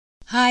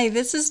Hi,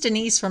 this is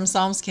Denise from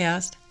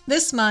Psalmscast.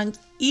 This month,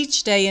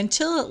 each day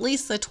until at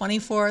least the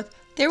 24th,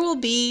 there will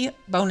be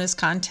bonus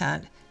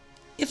content.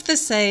 If the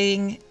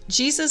saying,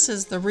 Jesus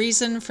is the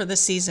reason for the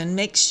season,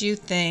 makes you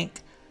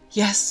think,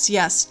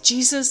 yes,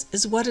 Jesus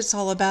is what it's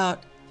all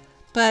about,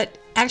 but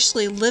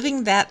actually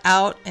living that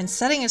out and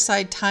setting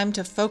aside time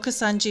to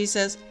focus on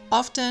Jesus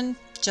often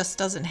just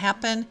doesn't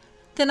happen,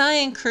 then I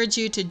encourage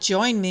you to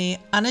join me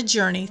on a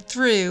journey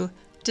through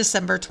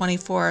December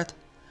 24th.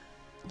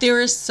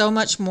 There is so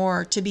much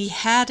more to be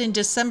had in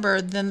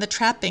December than the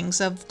trappings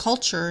of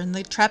culture and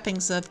the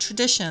trappings of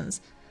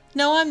traditions.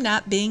 No, I'm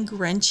not being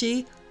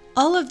Grinchy.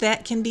 All of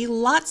that can be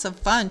lots of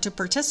fun to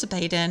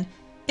participate in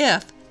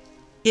if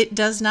it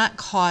does not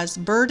cause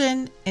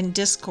burden and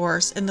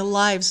discourse in the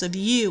lives of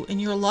you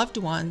and your loved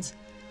ones.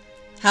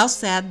 How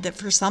sad that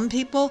for some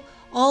people,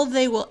 all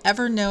they will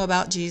ever know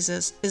about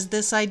Jesus is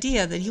this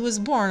idea that he was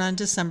born on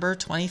December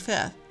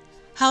 25th.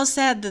 How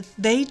sad that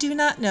they do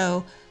not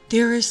know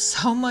there is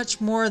so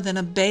much more than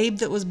a babe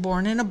that was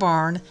born in a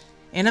barn,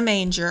 in a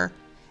manger,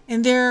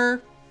 and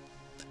there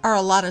are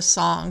a lot of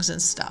songs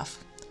and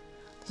stuff.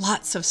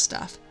 Lots of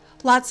stuff.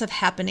 Lots of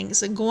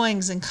happenings and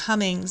goings and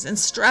comings and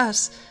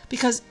stress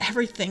because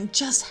everything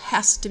just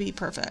has to be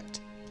perfect.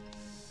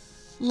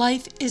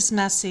 Life is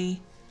messy,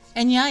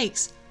 and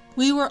yikes,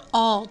 we were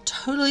all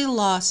totally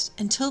lost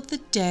until the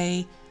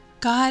day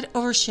God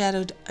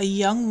overshadowed a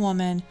young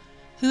woman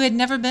who had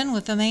never been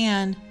with a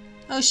man.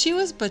 Oh, she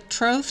was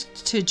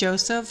betrothed to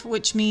Joseph,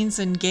 which means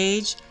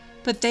engaged,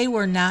 but they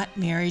were not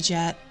married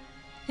yet.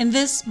 And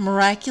this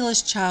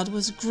miraculous child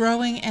was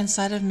growing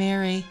inside of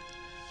Mary.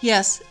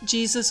 Yes,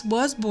 Jesus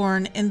was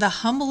born in the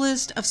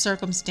humblest of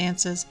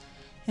circumstances,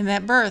 and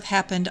that birth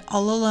happened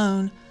all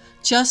alone,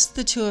 just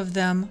the two of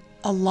them,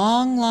 a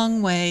long,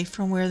 long way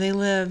from where they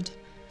lived.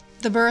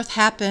 The birth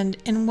happened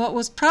in what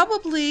was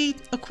probably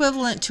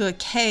equivalent to a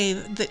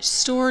cave that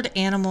stored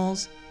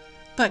animals.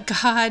 But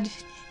God,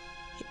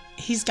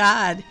 He's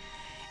God,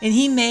 and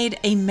he made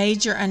a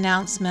major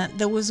announcement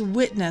that was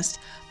witnessed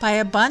by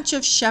a bunch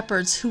of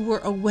shepherds who were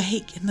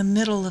awake in the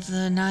middle of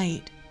the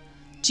night.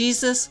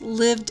 Jesus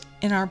lived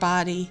in our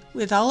body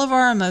with all of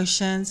our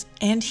emotions,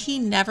 and he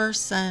never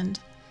sinned.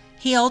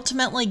 He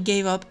ultimately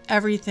gave up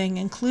everything,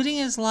 including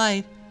his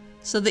life,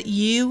 so that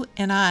you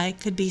and I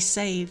could be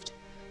saved.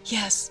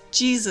 Yes,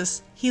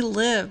 Jesus, he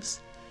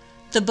lives.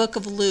 The book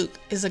of Luke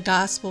is a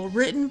gospel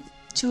written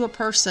to a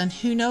person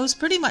who knows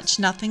pretty much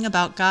nothing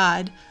about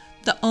God,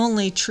 the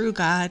only true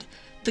God,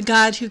 the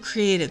God who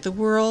created the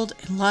world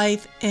and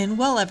life and,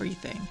 well,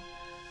 everything.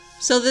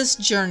 So this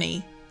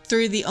journey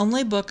through the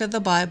only book of the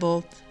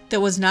Bible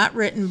that was not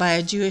written by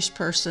a Jewish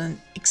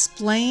person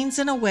explains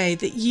in a way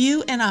that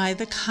you and I,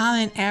 the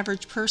common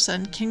average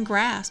person, can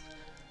grasp.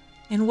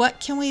 And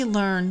what can we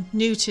learn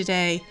new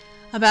today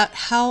about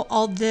how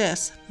all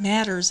this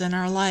matters in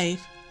our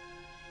life?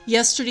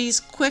 Yesterday's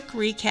quick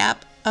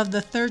recap of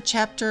the 3rd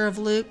chapter of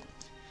Luke,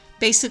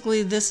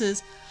 basically this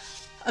is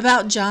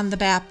about John the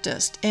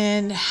Baptist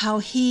and how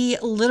he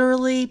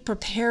literally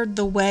prepared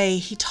the way.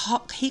 He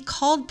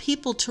called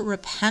people to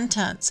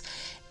repentance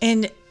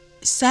and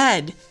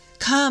said,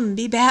 "Come,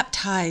 be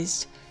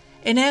baptized."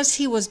 And as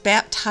he was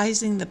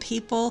baptizing the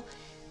people,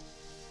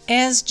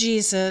 as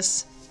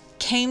Jesus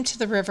came to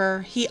the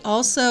river, he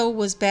also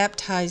was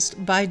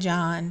baptized by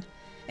John.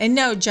 And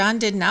no, John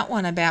did not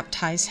want to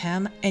baptize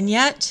him, and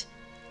yet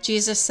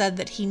Jesus said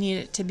that he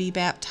needed to be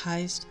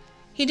baptized.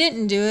 He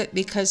didn't do it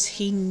because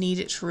he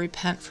needed to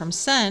repent from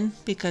sin,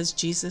 because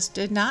Jesus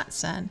did not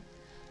sin.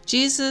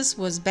 Jesus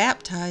was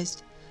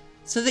baptized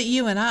so that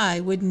you and I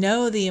would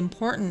know the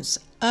importance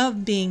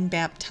of being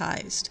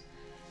baptized.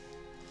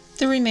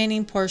 The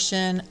remaining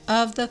portion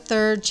of the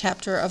 3rd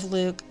chapter of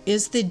Luke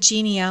is the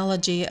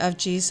genealogy of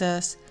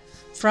Jesus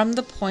from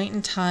the point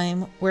in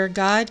time where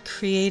God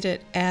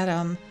created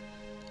Adam,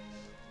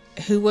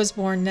 who was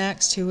born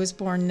next, who was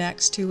born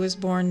next, who was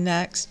born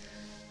next.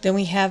 Then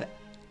we have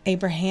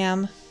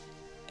Abraham,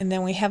 and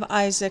then we have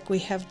Isaac, we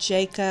have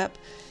Jacob.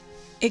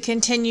 It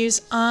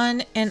continues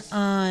on and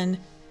on.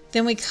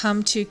 Then we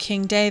come to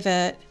King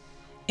David,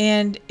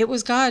 and it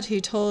was God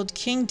who told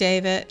King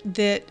David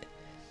that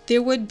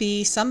there would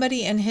be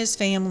somebody in his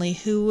family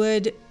who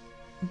would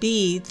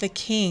be the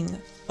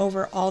king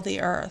over all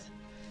the earth.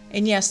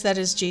 And yes, that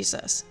is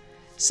Jesus.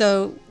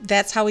 So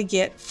that's how we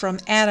get from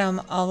Adam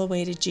all the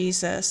way to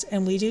Jesus,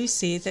 and we do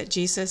see that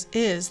Jesus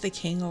is the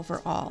king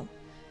over all.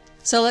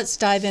 So let's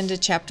dive into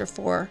chapter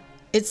 4.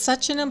 It's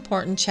such an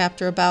important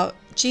chapter about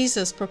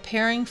Jesus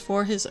preparing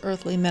for his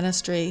earthly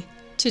ministry.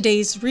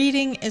 Today's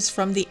reading is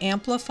from the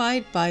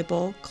Amplified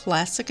Bible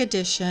Classic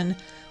Edition,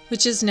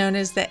 which is known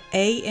as the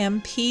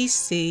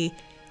AMPC.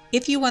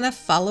 If you want to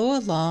follow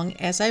along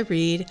as I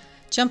read,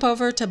 jump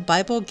over to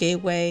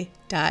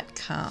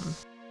BibleGateway.com.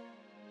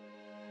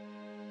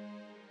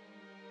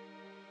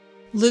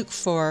 Luke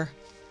 4.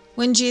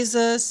 When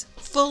Jesus,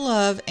 full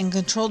of and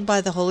controlled by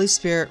the Holy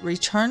Spirit,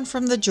 returned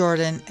from the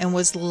Jordan and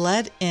was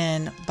led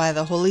in by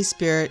the Holy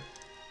Spirit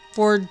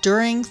for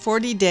during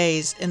 40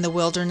 days in the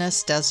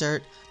wilderness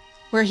desert,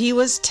 where he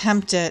was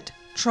tempted,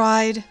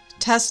 tried,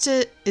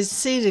 tested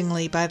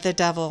exceedingly by the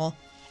devil,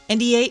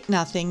 and he ate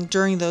nothing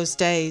during those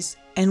days,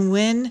 and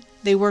when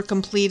they were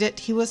completed,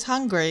 he was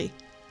hungry.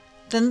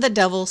 Then the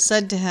devil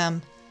said to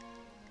him,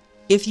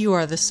 "If you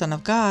are the Son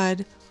of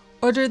God,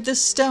 order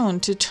this stone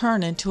to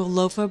turn into a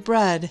loaf of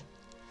bread."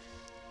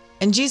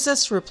 And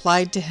Jesus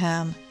replied to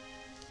him,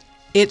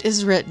 "It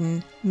is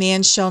written,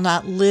 man shall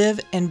not live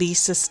and be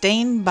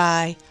sustained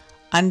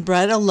on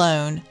bread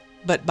alone,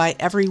 but by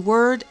every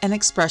word and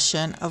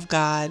expression of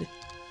God."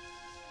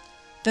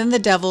 Then the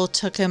devil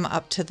took him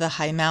up to the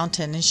high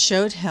mountain and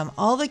showed him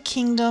all the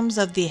kingdoms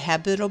of the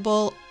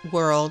habitable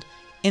world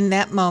in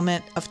that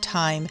moment of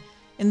time,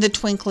 in the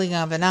twinkling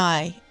of an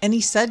eye. And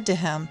he said to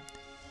him,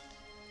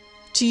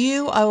 "To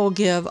you I will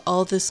give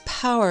all this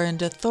power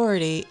and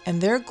authority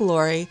and their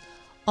glory,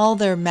 all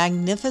their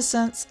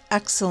magnificence,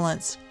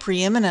 excellence,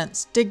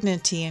 preeminence,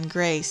 dignity, and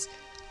grace,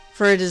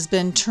 for it has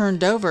been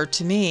turned over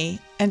to me,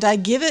 and I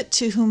give it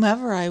to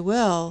whomever I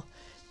will.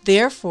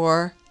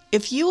 Therefore,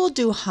 if you will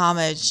do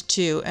homage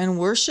to and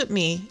worship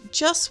me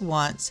just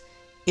once,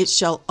 it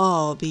shall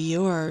all be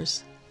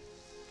yours."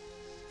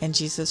 And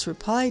Jesus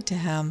replied to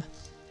him,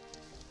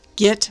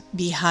 "Get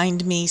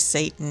behind me,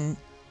 Satan.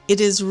 It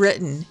is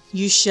written,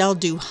 you shall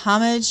do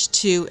homage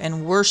to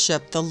and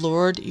worship the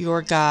Lord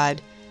your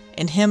God,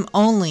 and him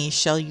only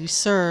shall you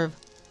serve."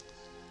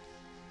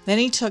 Then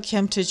he took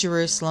him to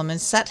Jerusalem and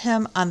set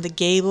him on the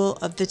gable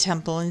of the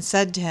temple and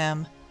said to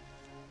him,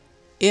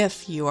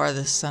 "If you are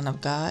the Son of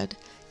God,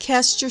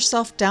 cast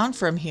yourself down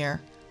from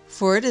here,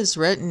 for it is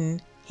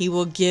written, he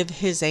will give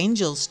his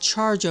angels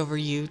charge over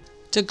you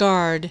to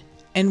guard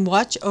and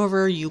watch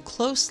over you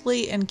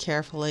closely and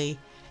carefully,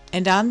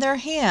 and on their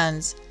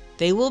hands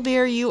they will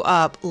bear you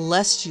up,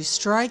 lest you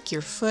strike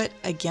your foot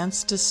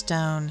against a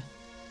stone."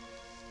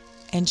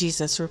 And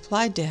Jesus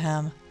replied to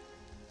him,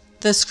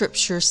 "The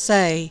scriptures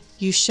say,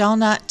 you shall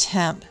not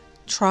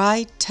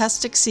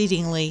test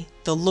exceedingly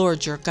the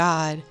Lord your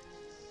God."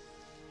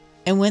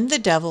 And when the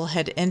devil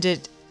had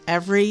ended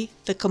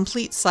the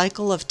complete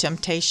cycle of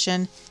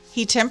temptation,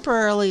 he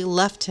temporarily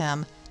left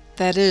him,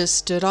 that is,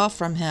 stood off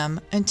from him,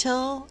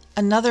 until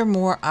another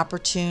more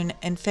opportune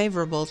and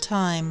favorable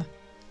time.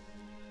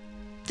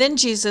 Then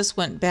Jesus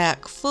went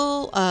back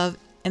full of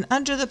and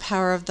under the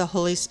power of the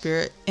Holy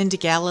Spirit into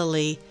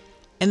Galilee,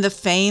 and the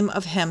fame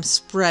of him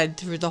spread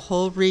through the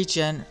whole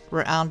region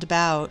round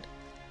about.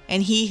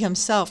 And he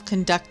himself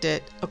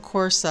conducted a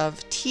course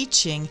of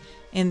teaching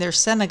in their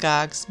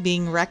synagogues,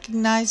 being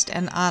recognized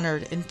and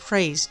honored and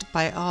praised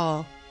by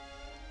all.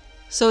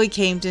 So he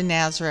came to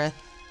Nazareth,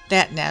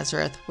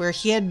 where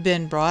he had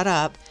been brought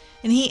up,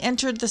 and he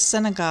entered the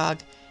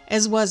synagogue,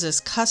 as was his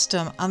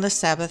custom on the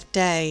Sabbath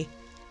day.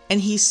 And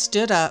he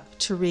stood up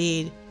to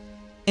read.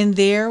 And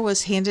there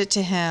was handed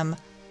to him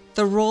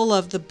the roll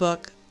of the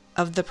book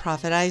of the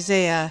prophet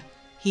Isaiah.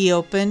 He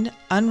opened,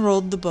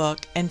 unrolled the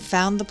book, and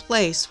found the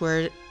place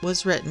where it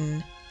was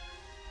written,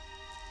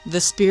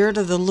 "The Spirit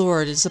of the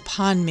Lord is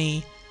upon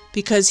me,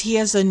 because he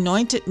has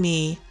anointed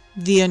me,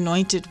 the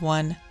Anointed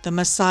One, the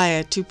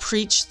Messiah, to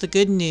preach the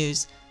good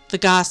news, the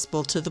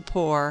gospel to the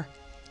poor.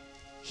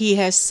 He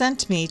has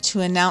sent me to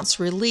announce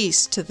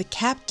release to the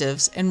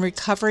captives and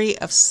recovery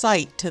of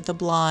sight to the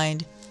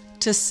blind,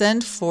 to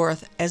send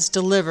forth as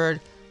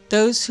delivered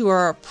those who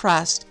are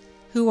oppressed,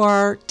 who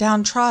are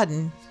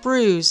downtrodden,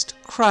 bruised,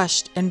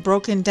 crushed, and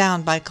broken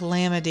down by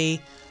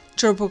calamity,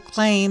 to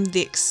proclaim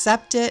the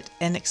accepted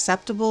and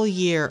acceptable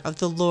year of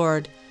the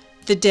Lord,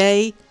 the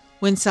day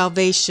when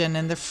salvation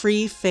and the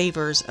free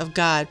favors of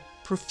God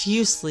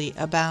profusely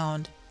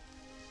abound."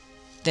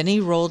 Then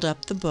he rolled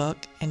up the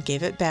book and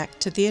gave it back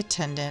to the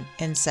attendant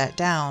and sat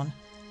down.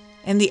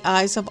 And the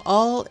eyes of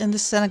all in the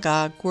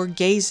synagogue were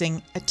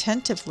gazing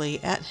attentively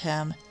at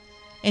him,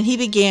 and he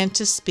began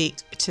to speak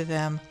to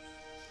them.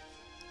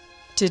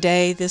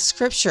 "Today this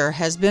scripture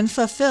has been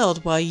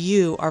fulfilled while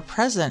you are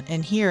present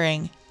in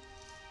hearing."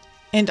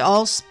 And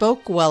all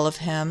spoke well of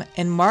him,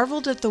 and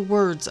marveled at the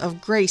words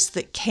of grace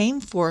that came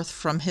forth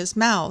from his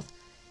mouth.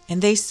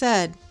 And they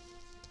said,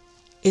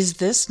 "Is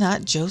this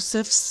not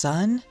Joseph's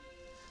son?"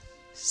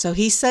 So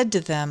he said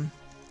to them,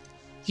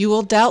 "You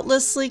will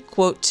doubtlessly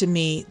quote to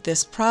me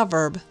this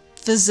proverb,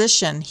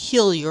 'Physician,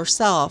 heal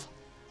yourself.'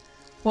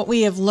 What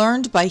we have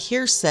learned by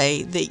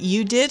hearsay that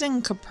you did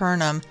in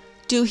Capernaum,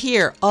 do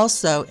here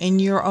also in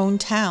your own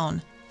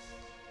town."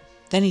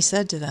 Then he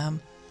said to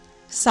them,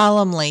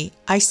 "Solemnly,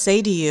 I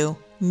say to you,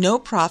 no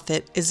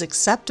prophet is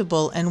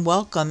acceptable and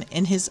welcome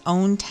in his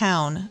own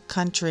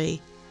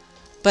country.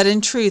 But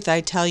in truth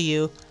I tell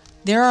you,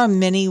 there are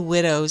many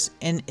widows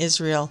in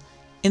Israel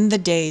in the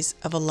days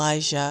of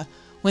Elijah,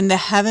 when the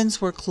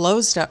heavens were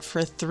closed up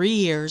for 3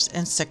 years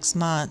and 6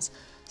 months,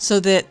 so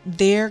that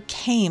there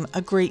came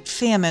a great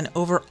famine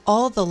over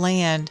all the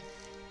land.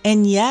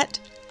 And yet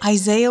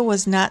Isaiah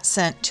was not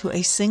sent to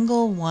a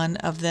single one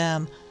of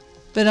them,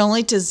 but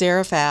only to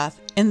Zarephath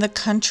in the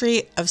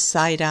country of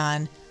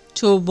Sidon,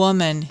 to a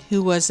woman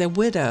who was a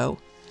widow.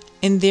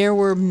 And there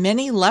were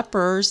many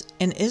lepers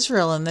in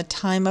Israel in the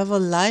time of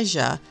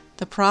Elijah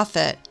the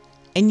prophet,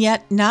 and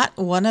yet not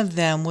one of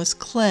them was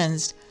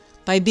cleansed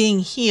by being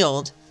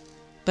healed,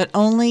 but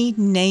only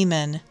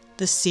Naaman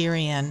the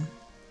Syrian.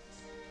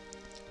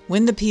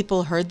 When the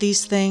people heard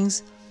these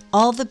things,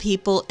 all the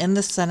people in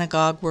the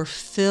synagogue were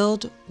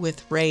filled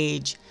with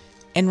rage,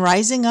 and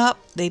rising up,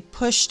 they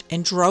pushed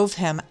and drove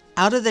him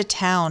out of the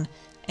town,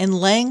 and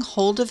laying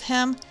hold of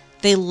him,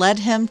 they led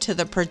him to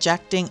the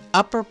projecting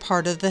upper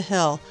part of the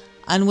hill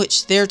on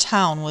which their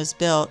town was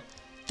built,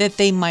 that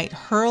they might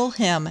hurl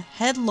him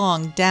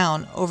headlong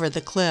down over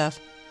the cliff.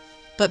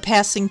 But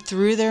passing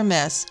through their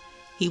midst,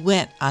 he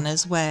went on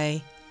his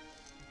way.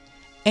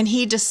 And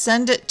he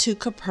descended to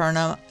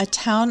Capernaum, a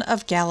town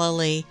of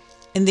Galilee,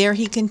 and there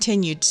he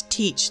continued to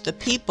teach the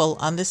people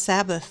on the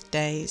Sabbath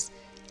days.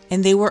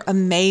 And they were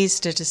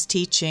amazed at his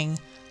teaching,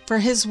 for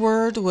his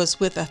word was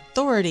with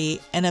authority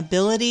and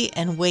ability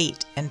and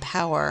weight and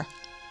power.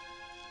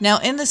 Now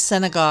in the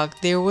synagogue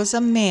there was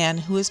a man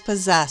who was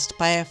possessed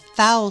by a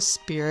foul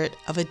spirit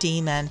of a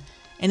demon,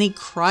 and he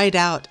cried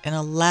out in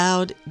a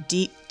loud,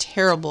 deep,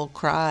 terrible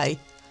cry,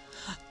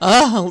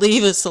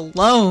 leave us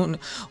alone!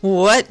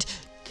 What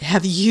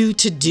have you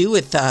to do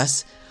with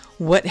us?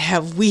 What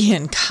have we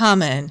in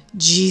common?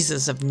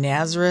 Jesus of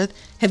Nazareth,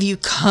 have you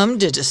come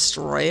to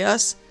destroy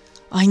us?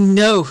 I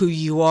know who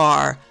you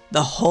are,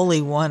 the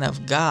Holy One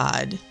of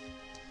God.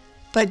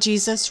 But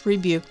Jesus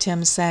rebuked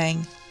him,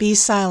 saying, Be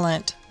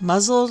silent,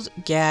 muzzled,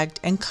 gagged,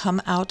 and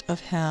come out of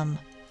him.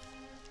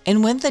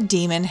 And when the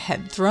demon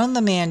had thrown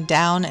the man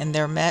down in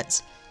their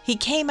midst, he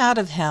came out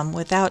of him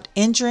without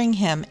injuring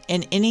him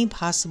in any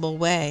possible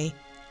way.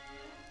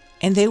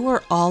 And they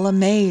were all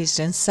amazed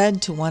and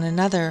said to one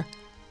another,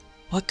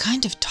 What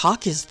kind of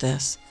talk is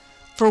this?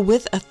 For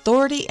with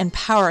authority and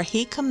power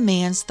he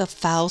commands the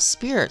foul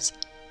spirits,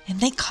 and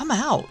they come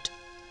out.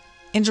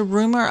 And a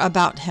rumor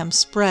about him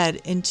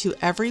spread into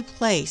every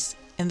place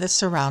in the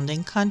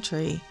surrounding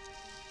country.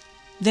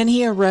 Then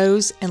he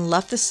arose and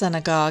left the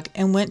synagogue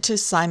and went to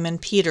Simon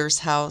Peter's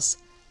house.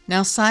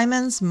 Now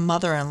Simon's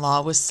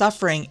mother-in-law was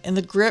suffering in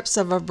the grips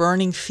of a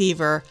burning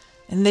fever,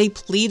 and they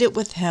pleaded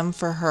with him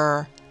for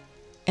her.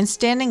 And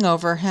standing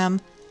over him,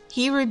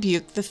 he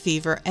rebuked the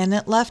fever, and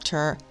it left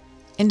her.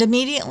 And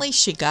immediately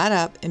she got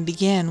up and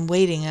began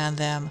waiting on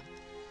them.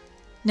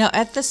 Now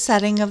at the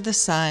setting of the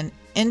sun,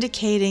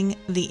 indicating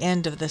the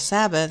end of the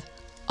Sabbath,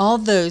 all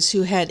those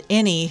who had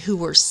any who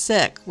were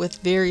sick with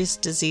various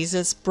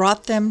diseases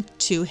brought them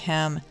to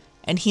him,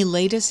 and he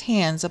laid his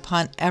hands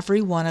upon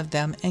every one of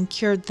them and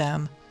cured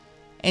them.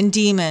 And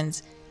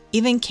demons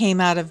even came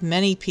out of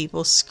many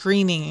people,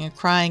 screaming and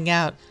crying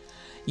out,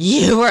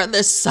 You are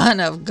the Son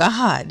of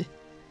God.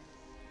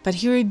 But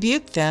he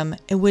rebuked them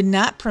and would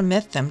not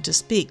permit them to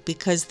speak,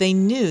 because they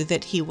knew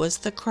that he was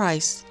the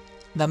Christ,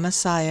 the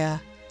Messiah.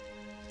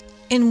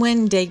 And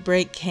when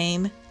daybreak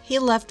came, he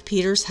left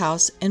Peter's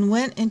house and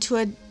went into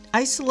an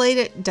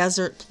isolated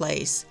desert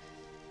place.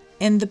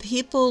 And the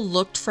people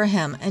looked for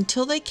him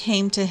until they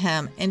came to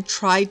him and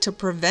tried to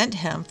prevent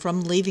him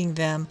from leaving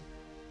them.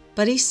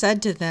 But he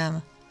said to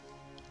them,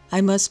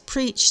 I must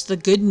preach the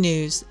good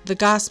news, the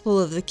gospel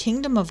of the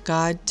kingdom of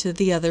God, to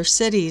the other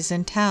cities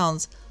and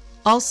towns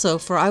also,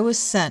 for I was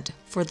sent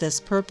for this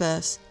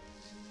purpose.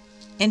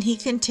 And he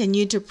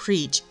continued to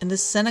preach in the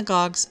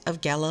synagogues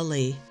of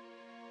Galilee.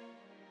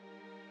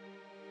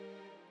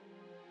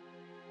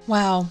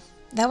 Wow,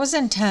 that was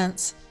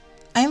intense.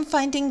 I am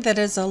finding that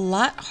it's a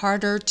lot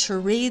harder to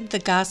read the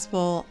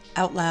gospel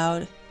out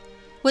loud.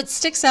 What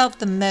sticks out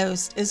the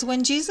most is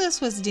when Jesus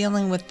was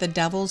dealing with the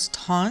devil's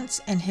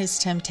taunts and his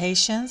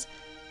temptations,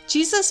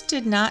 Jesus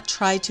did not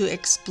try to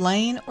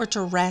explain or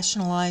to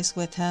rationalize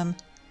with him.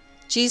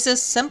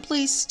 Jesus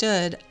simply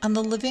stood on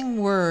the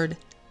living word,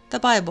 the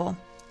Bible,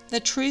 the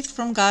truth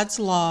from God's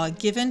law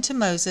given to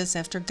Moses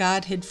after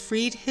God had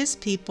freed his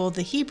people,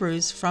 the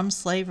Hebrews, from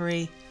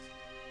slavery.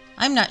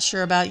 I'm not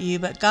sure about you,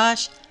 but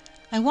gosh,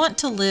 I want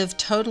to live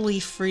totally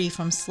free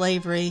from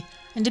slavery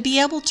and to be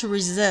able to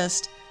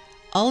resist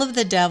all of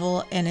the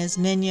devil and his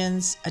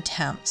minions'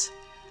 attempts.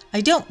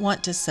 I don't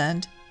want to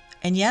sin,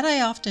 and yet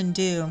I often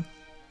do.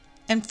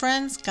 And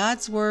friends,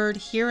 God's word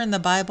here in the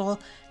Bible,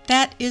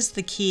 that is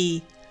the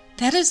key.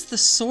 That is the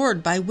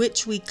sword by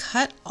which we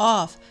cut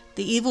off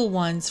the evil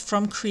ones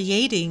from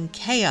creating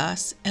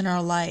chaos in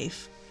our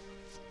life.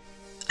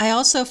 I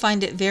also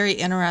find it very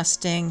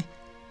interesting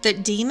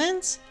that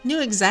demons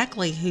knew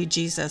exactly who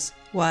Jesus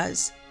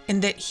was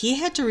and that he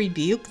had to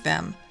rebuke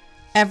them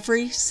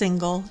every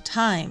single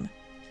time.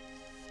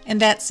 And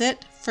that's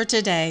it for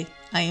today.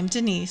 I am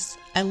Denise.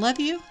 I love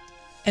you,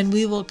 and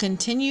we will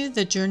continue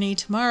the journey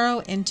tomorrow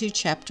into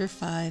chapter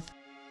 5.